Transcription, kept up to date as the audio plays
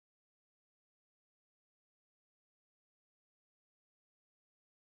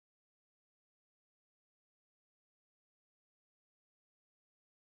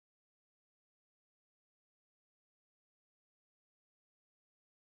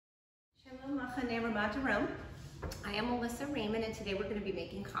I am Melissa Rayman, and today we're going to be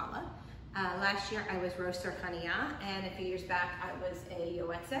making challah. Last year I was roaster chaniah, and a few years back I was a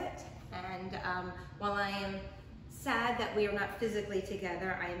yoetzet. And while I am sad that we are not physically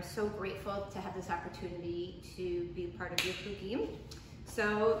together, I am so grateful to have this opportunity to be part of your chugim.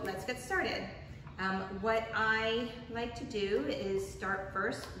 So let's get started. What I like to do is start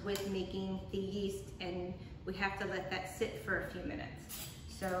first with making the yeast, and we have to let that sit for a few minutes.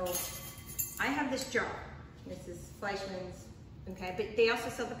 So I have this jar. This is Fleischmann's, okay? But they also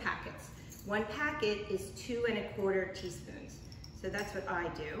sell the packets. One packet is 2 1/4 teaspoons. So that's what I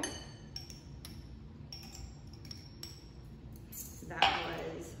do. That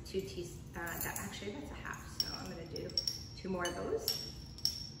was 2 teaspoons. Actually, that's a half. So I'm gonna do 2 more of those.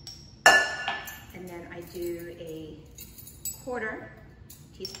 And then I do a 1/4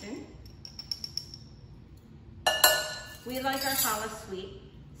 teaspoon. We like our challah sweet,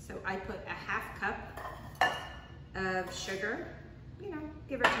 so I put a 1/2 cup of sugar,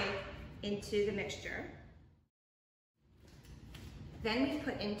 give or take, into the mixture. Then we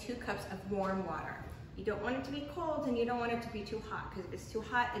put in 2 cups of warm water. You don't want it to be cold and you don't want it to be too hot, because if it's too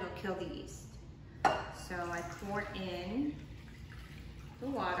hot, it'll kill the yeast. So I pour in the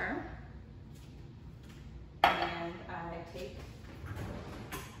water. And I take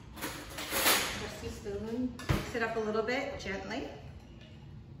a teaspoon, mix it up a little bit gently,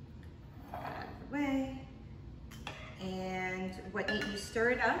 out of the way, and you stir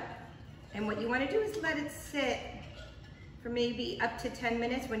it up. And what you want to do is let it sit for maybe up to 10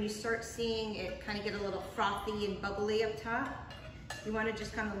 minutes. When you start seeing it kind of get a little frothy and bubbly up top, you want to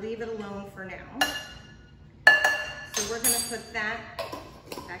just kind of leave it alone for now. So we're going to put that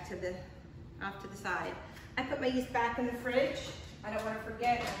back to off to the side. I put my yeast back in the fridge. I don't want to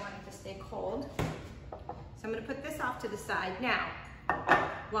forget, I want it to stay cold. So I'm going to put this off to the side. Now,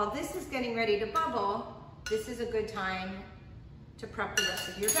 while this is getting ready to bubble, this is a good time to prep the rest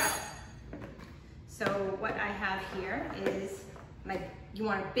of your dough. So what I have here is you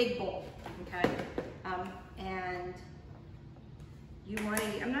want a big bowl, okay? And you want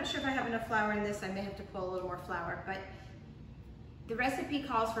to, I'm not sure if I have enough flour in this, I may have to pull a little more flour, but the recipe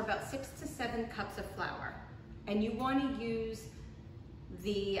calls for about 6 to 7 cups of flour. And you want to use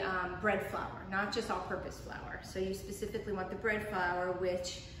the bread flour, not just all-purpose flour. So you specifically want the bread flour,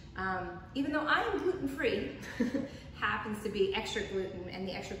 which, even though I am gluten-free, happens to be extra gluten, and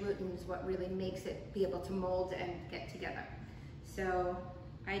the extra gluten is what really makes it be able to mold and get together. So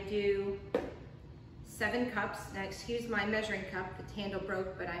I do 7 cups. Now excuse my measuring cup, the handle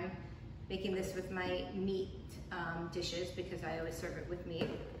broke, but I'm making this with my meat dishes because I always serve it with meat.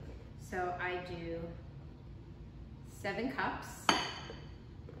 So I do 7 cups.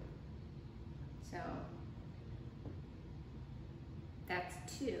 So that's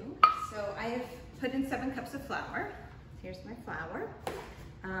 2. So I have put in 7 cups of flour. Here's my flour.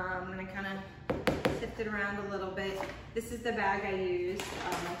 I'm gonna kind of sift it around a little bit. This is the bag I use.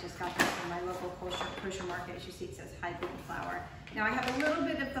 I just got this from my local kosher market. As you see, it says high gluten flour. Now I have a little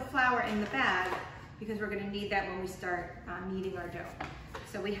bit of the flour in the bag because we're gonna need that when we start kneading our dough.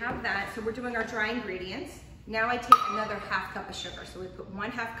 So we have that. So we're doing our dry ingredients. Now I take another 1/2 cup of sugar. So we put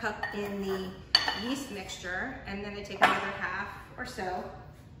 1/2 cup in the yeast mixture, and then I take another 1/2 or so,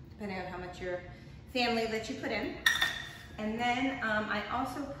 depending on how much your family lets you put in. And then I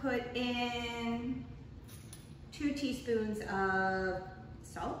also put in 2 teaspoons of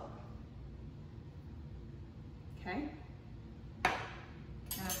salt. Okay.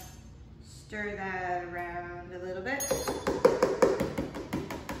 Stir that around a little bit.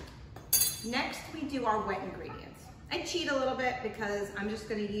 Next, we do our wet ingredients. I cheat a little bit because I'm just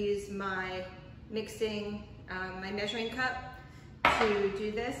going to use my my measuring cup to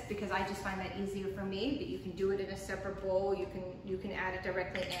do this, because I just find that easier for me, but you can do it in a separate bowl. You can add it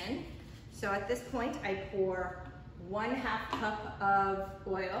directly in. So at this point, I pour 1/2 cup of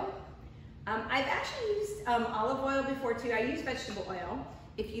oil. I've actually used olive oil before too. I use vegetable oil.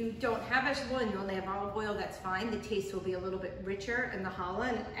 If you don't have vegetable oil and you only have olive oil, that's fine. The taste will be a little bit richer in the challah,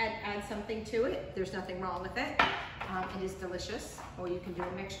 and add something to it. There's nothing wrong with it. It is delicious, or you can do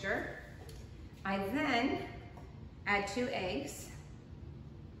a mixture. I then add 2 eggs.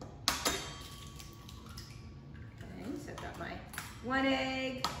 Okay, so I've got my 1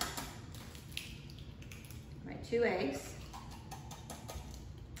 egg, my 2 eggs.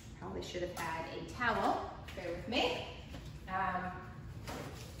 Probably should have had a towel, bear with me. Now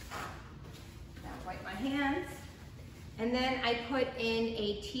wipe my hands. And then I put in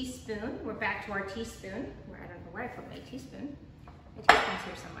a teaspoon. We're back to our teaspoon. I don't know where I put my teaspoon. My teaspoon's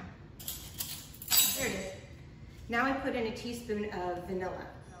here somewhere. There it is. Now I put in a teaspoon of vanilla.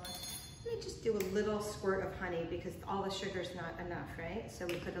 Let me just do a little squirt of honey because all the sugar's not enough, right? So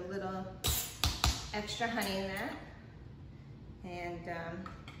we put a little extra honey in there and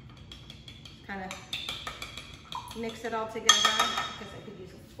kind of mix it all together because I could use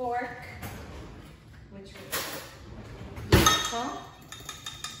a fork, which would be useful.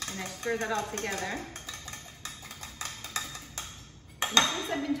 And I stir that all together. And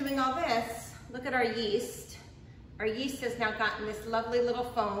since I've been doing all this, look at our yeast. Our yeast has now gotten this lovely little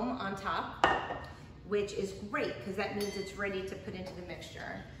foam on top, which is great because that means it's ready to put into the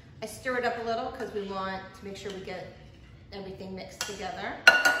mixture. I stir it up a little because we want to make sure we get everything mixed together.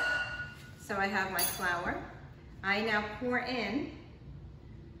 So I have my flour. I now pour in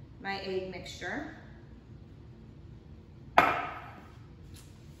my egg mixture.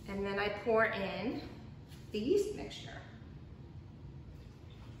 And then I pour in the yeast mixture.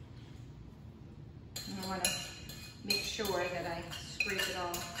 And I want to make sure that I scrape it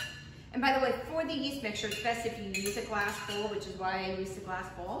all. And by the way, for the yeast mixture, it's best if you use a glass bowl, which is why I use the glass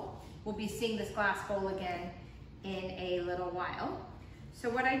bowl. We'll be seeing this glass bowl again in a little while. So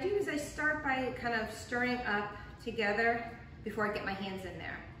what I do is I start by kind of stirring up together before I get my hands in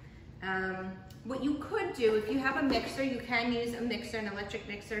there. What you could do, if you have a mixer, you can use a mixer, an electric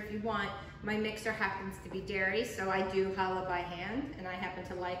mixer if you want. My mixer happens to be dairy, so I do challah by hand, and I happen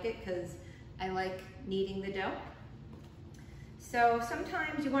to like it because I like kneading the dough. So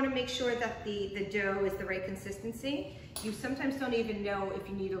sometimes you want to make sure that the dough is the right consistency. You sometimes don't even know if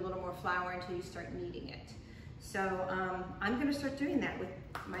you need a little more flour until you start kneading it. So I'm going to start doing that with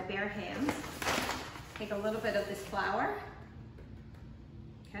my bare hands. Take a little bit of this flour,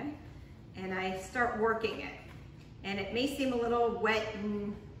 okay, and I start working it. And it may seem a little wet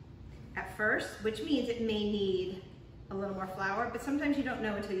at first, which means it may need a little more flour, but sometimes you don't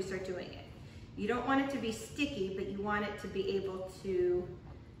know until you start doing it. You don't want it to be sticky, but you want it to be able to,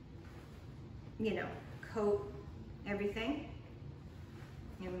 you know, coat everything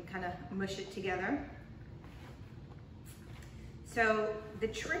and kind of mush it together. So the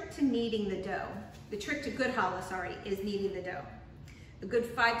trick to kneading the dough, the trick to good challah, sorry, is kneading the dough. A good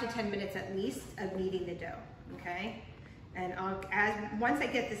 5 to 10 minutes at least of kneading the dough, okay? And once I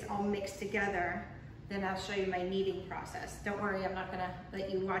get this all mixed together, then I'll show you my kneading process. Don't worry, I'm not gonna let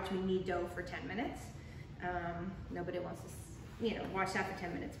you watch me knead dough for 10 minutes. Nobody wants to, you know, watch that for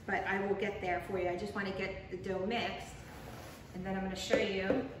 10 minutes, but I will get there for you. I just wanna get the dough mixed, and then I'm gonna show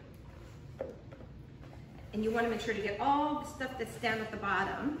you. And you wanna make sure to get all the stuff that's down at the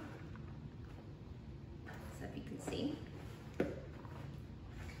bottom. So if you can see.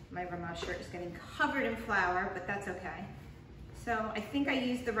 My Rayman shirt is getting covered in flour, but that's okay. So I think I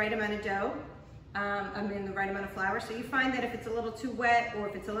used the right amount of dough. The right amount of flour. So you find that if it's a little too wet or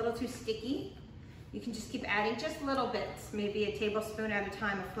if it's a little too sticky, you can just keep adding just little bits, maybe a tablespoon at a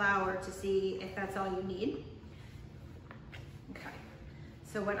time of flour to see if that's all you need. Okay,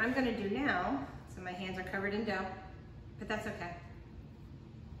 so what I'm gonna do now, so my hands are covered in dough, but that's okay.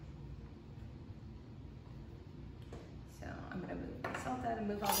 So I'm gonna move the salt out and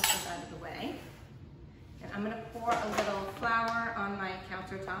move all this stuff out of the way. And I'm gonna pour a little flour on my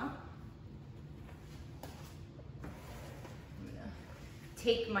countertop.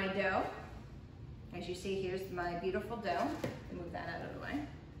 Take my dough. As you see, here's my beautiful dough. Move that out of the way.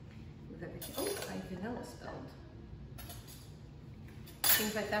 Move everything. Oh, my vanilla spilled.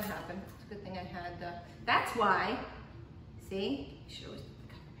 Things like that happen. It's a good thing I had, that's why, see? You should always put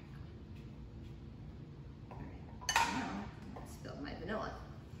the cover back on. All right, now I spilled my vanilla.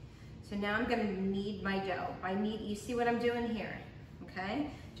 So now I'm gonna knead my dough. You see what I'm doing here,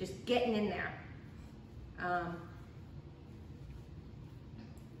 okay? Just getting in there.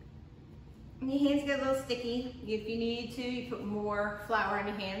 Your hands get a little sticky. If you need to, you put more flour on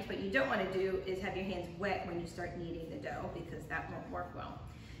your hands. What you don't want to do is have your hands wet when you start kneading the dough because that won't work well.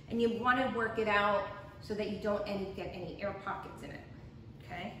 And you want to work it out so that you don't get any air pockets in it,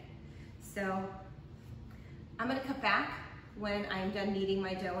 okay? So I'm going to cut back when I'm done kneading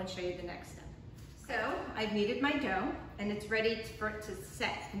my dough and show you the next step. So I've kneaded my dough and it's ready for it to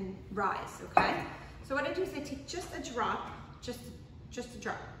set and rise, okay? So what I do is I take just a drop, just a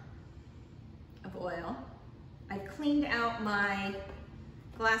drop of oil. I cleaned out my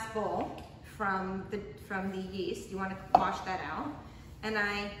glass bowl from the yeast. You want to wash that out. And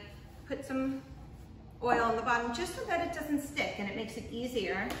I put some oil on the bottom just so that it doesn't stick and it makes it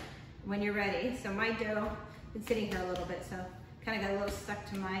easier when you're ready. So my dough has been sitting here a little bit, so kind of got a little stuck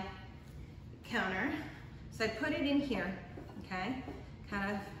to my counter. So I put it in here, okay?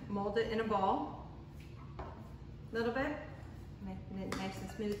 Kind of mold it in a ball, a little bit. Make it nice and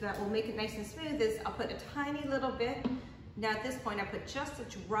smooth. That will make it nice and smooth is I'll put a tiny little bit Now at this point, I put just a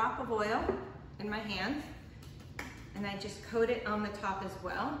drop of oil in my hand, and I just coat it on the top as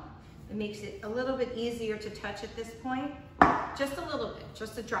well. It makes it a little bit easier to touch at this point. Just a little bit,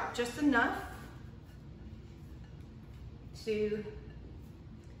 just a drop, just enough to,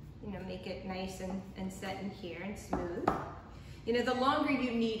 you know, make it nice and set in here and smooth. You know, the longer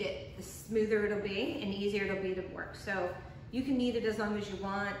you knead it, the smoother it'll be and easier it'll be to work. So you can knead it as long as you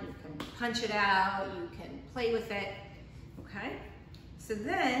want. You can punch it out, you can play with it, okay? So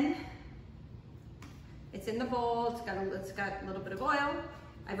then, it's in the bowl, it's got a little bit of oil.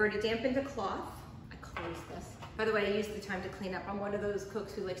 I've already dampened a cloth. I close this. By the way, I use the time to clean up. I'm one of those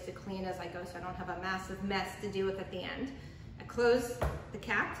cooks who likes to clean as I go so I don't have a massive mess to deal with at the end. I close the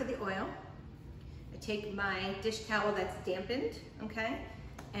cap to the oil. I take my dish towel that's dampened, okay,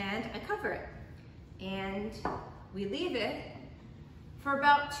 and I cover it. And we leave it for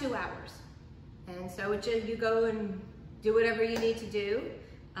about 2 hours. And so you go and do whatever you need to do.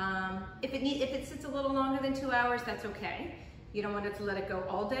 If it sits a little longer than 2 hours, that's okay. You don't want it to let it go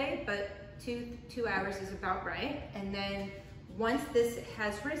all day, but two hours is about right. And then once this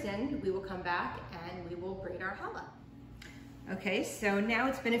has risen, we will come back and we will braid our challah. Okay, so now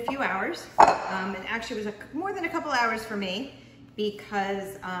it's been a few hours. It actually was more than a couple hours for me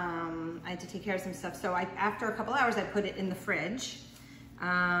because I had to take care of some stuff. So after a couple hours, I put it in the fridge.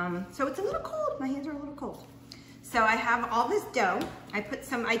 So it's a little cold, my hands are a little cold. So I have all this dough. I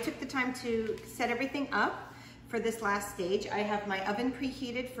took the time to set everything up for this last stage. I have my oven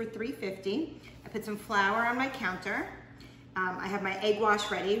preheated for 350. I put some flour on my counter. I have my egg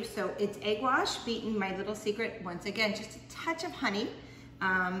wash ready. So it's egg wash, beaten, my little secret, once again, just a touch of honey.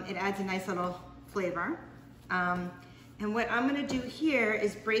 It adds a nice little flavor. And what I'm gonna do here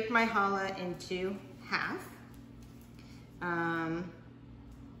is break my challah into half.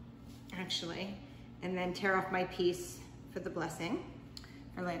 Actually, and then tear off my piece for the blessing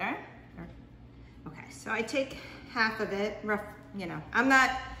for later. Okay, so I take half of it, rough, you know,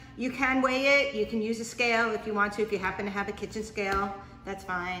 you can weigh it, you can use a scale if you want to, if you happen to have a kitchen scale, that's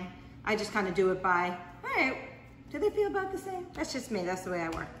fine. I just kind of do it by, all right, do they feel about the same? That's just me, that's the way I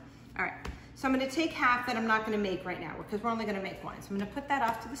work. All right, so I'm gonna take half that I'm not gonna make right now because we're only gonna make one. So I'm gonna put that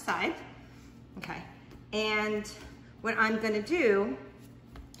off to the side, okay? And what I'm gonna do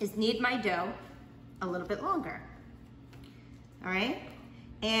is knead my dough a little bit longer, all right?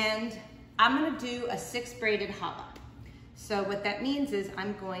 And I'm gonna do a 6 braided challah. So what that means is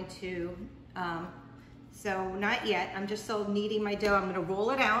I'm going to, so not yet, I'm just still kneading my dough. I'm gonna roll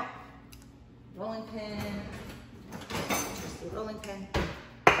it out. Rolling pin, just a rolling pin.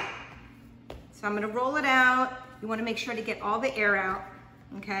 So I'm gonna roll it out. You wanna make sure to get all the air out,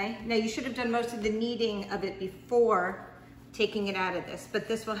 okay? Now you should have done most of the kneading of it before taking it out of this, but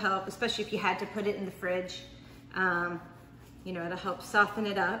this will help, especially if you had to put it in the fridge. You know, it'll help soften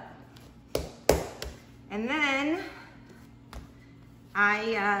it up. And then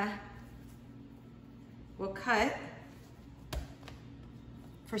I will cut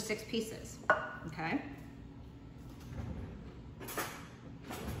for 6 pieces, okay?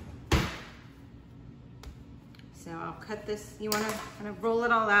 So I'll cut this, you wanna kind of roll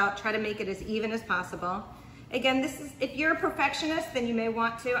it all out, try to make it as even as possible. Again, this is, if you're a perfectionist, then you may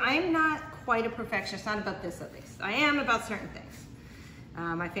want to. I am not quite a perfectionist, not about this at least. I am about certain things.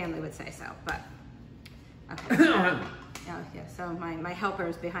 My family would say so, but, okay. Oh, yeah, so my helper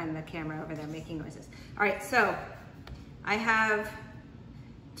is behind the camera over there making noises. All right, so I have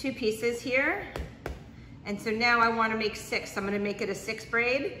 2 pieces here. And so now I wanna make 6. So I'm gonna make it a 6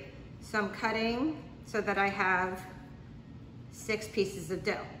 braid. So I'm cutting so that I have 6 pieces of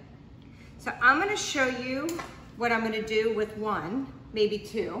dough. So I'm gonna show you what I'm gonna do with 1, maybe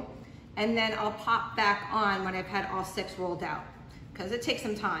 2, and then I'll pop back on when I've had all 6 rolled out, because it takes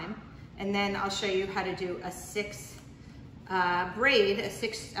some time. And then I'll show you how to do a 6 braided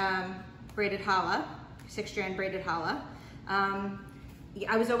challah, 6-strand braided challah.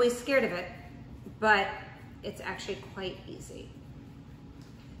 I was always scared of it, but it's actually quite easy.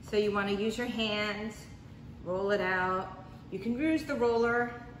 So you wanna use your hands, roll it out. You can use the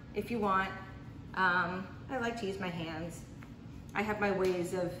roller if you want. I like to use my hands. I have my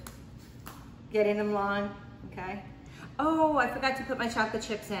ways of getting them long, okay? Oh, I forgot to put my chocolate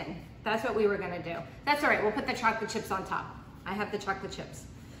chips in. That's what we were gonna do. That's all right, we'll put the chocolate chips on top. I have the chocolate chips.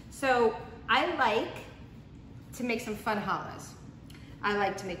 So I like to make some fun challahs. I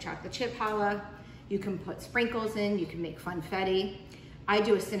like to make chocolate chip challah. You can put sprinkles in, you can make funfetti. I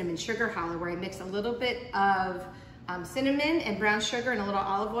do a cinnamon sugar challah where I mix a little bit of cinnamon and brown sugar and a little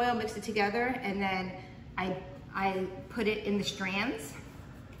olive oil, mix it together, and then I put it in the strands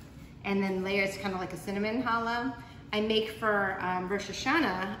and then layer. It's kind of like a cinnamon challah. I make for Rosh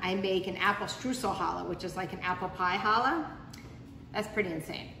Hashanah, I make an apple streusel challah, which is like an apple pie challah. That's pretty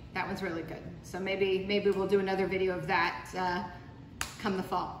insane. That one's really good. So maybe we'll do another video of that come the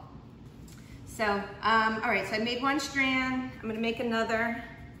fall. So, all right, so I made one strand. I'm gonna make another.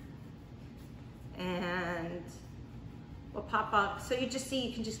 And we'll pop up. So you just see,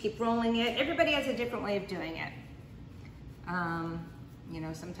 you can just keep rolling it. Everybody has a different way of doing it. You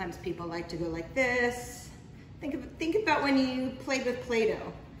know, sometimes people like to go like this. Think about when you played with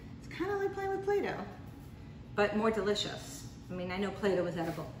Play-Doh. It's kind of like playing with Play-Doh, but more delicious. I mean, I know Play-Doh was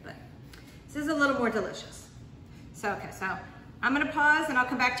edible, but this is a little more delicious. So, okay, so I'm gonna pause and I'll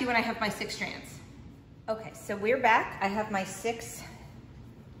come back to you when I have my 6 strands. Okay, so we're back. I have my 6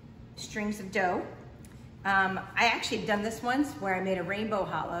 strings of dough. I actually have done this once where I made a rainbow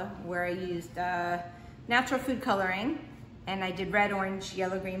challah where I used natural food coloring, and I did red, orange,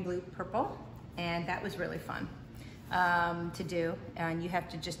 yellow, green, blue, purple, and that was really fun to do. And you have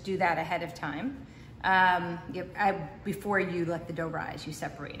to just do that ahead of time. Before you let the dough rise, you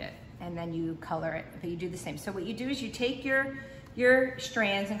separate it and then you color it, but you do the same. So what you do is you take your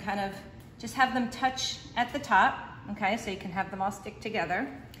strands and kind of just have them touch at the top, okay? So you can have them all stick together.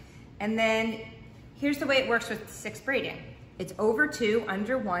 And then here's the way it works with 6 braiding. It's over 2,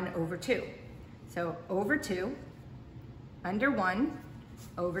 under 1, over 2. So over 2, under 1,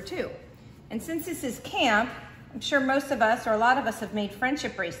 over 2. And since this is camp, I'm sure most of us, or a lot of us, have made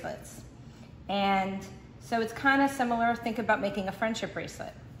friendship bracelets. And so it's kind of similar. Think about making a friendship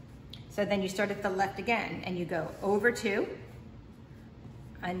bracelet. So then you start at the left again, and you go over 2,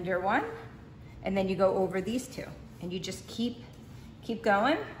 under 1, and then you go over these 2. And you just keep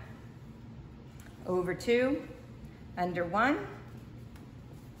going. Over 2, under 1,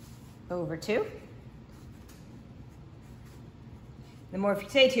 over 2. The more if you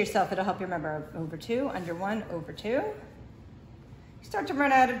say it to yourself, it'll help you remember. Over 2, under 1, over 2. You start to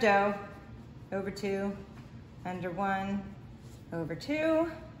run out of dough. Over 2, under 1, over 2.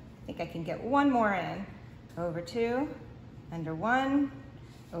 I think I can get one more in. Over 2, under 1,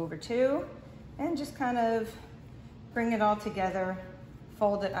 over 2. And just kind of bring it all together,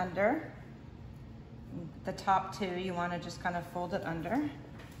 fold it under. The top 2, you want to just kind of fold it under.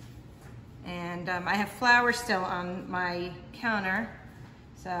 And I have flour still on my counter,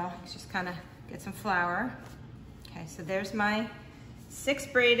 so let's just kind of get some flour. Okay, so there's my 6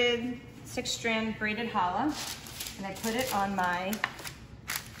 strand braided challah, and I put it on my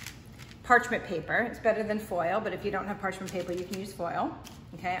parchment paper. It's better than foil, but if you don't have parchment paper, you can use foil.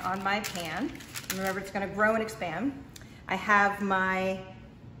 Okay, on my pan. And remember, it's going to grow and expand. I have my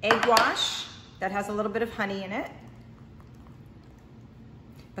egg wash that has a little bit of honey in it.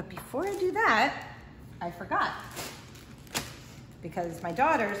 But before I do that, I forgot. Because my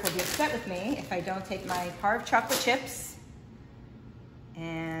daughters will be upset with me if I don't take my carved chocolate chips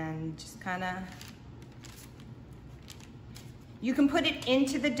and just kind of, you can put it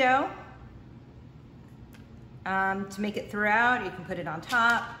into the dough to make it throughout. You can put it on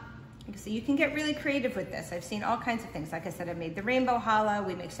top. So you can get really creative with this. I've seen all kinds of things. Like I said, I made the rainbow challah.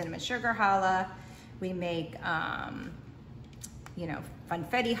 We make cinnamon sugar challah. We make, you know,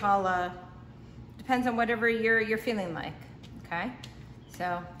 funfetti challah. Depends on whatever you're feeling like, okay?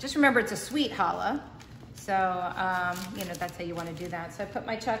 So just remember it's a sweet challah. So, you know, that's how you want to do that. So I put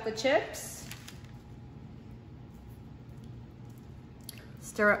my chocolate chips.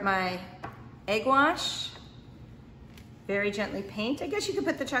 Stir up my egg wash. Very gently paint. I guess you could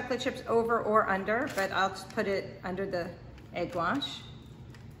put the chocolate chips over or under, but I'll just put it under the egg wash.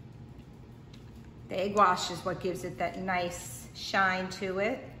 The egg wash is what gives it that nice shine to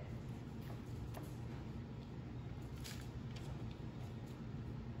it.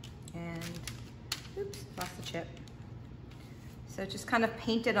 And, oops, lost the chip. So just kind of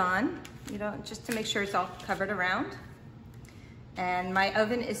paint it on, you know, just to make sure it's all covered around. And my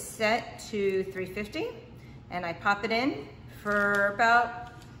oven is set to 350. And I pop it in for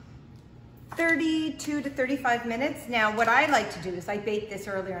about 32 to 35 minutes. Now, what I like to do is I bake this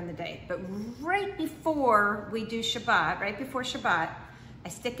earlier in the day, but right before we do Shabbat, right before Shabbat, I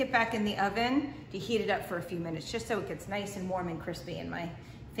stick it back in the oven to heat it up for a few minutes, just so it gets nice and warm and crispy. And my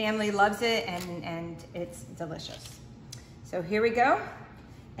family loves it, and it's delicious. So here we go.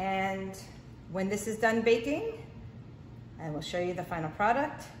 And when this is done baking, I will show you the final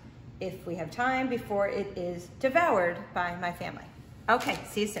product, if we have time, before it is devoured by my family. Okay,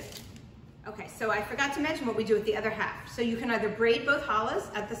 see you soon. Okay, so I forgot to mention what we do with the other half. So you can either braid both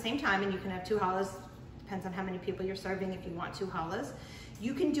challahs at the same time, and you can have 2 challahs, depends on how many people you're serving if you want 2 challahs.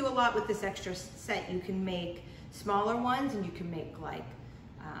 You can do a lot with this extra set. You can make smaller ones, and you can make like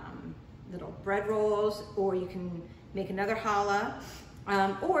little bread rolls, or you can make another challah,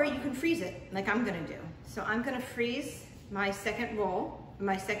 or you can freeze it like I'm gonna do. So I'm gonna freeze my second roll,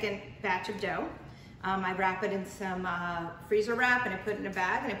 my second batch of dough. I wrap it in some freezer wrap and I put it in a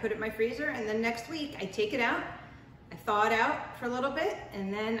bag and I put it in my freezer, and then next week I take it out, I thaw it out for a little bit,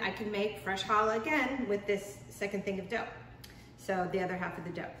 and then I can make fresh challah again with this second thing of dough. So the other half of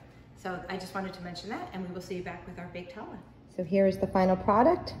the dough. So I just wanted to mention that, and we will see you back with our baked challah. So here is the final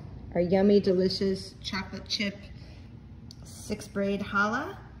product, our yummy, delicious chocolate chip 6-braid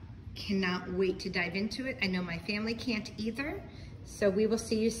challah. Cannot wait to dive into it. I know my family can't either. So we will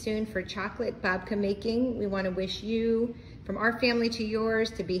see you soon for chocolate babka making. We want to wish you, from our family to yours,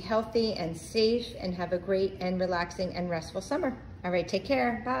 to be healthy and safe and have a great and relaxing and restful summer. All right, take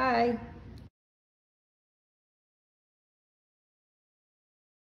care. Bye.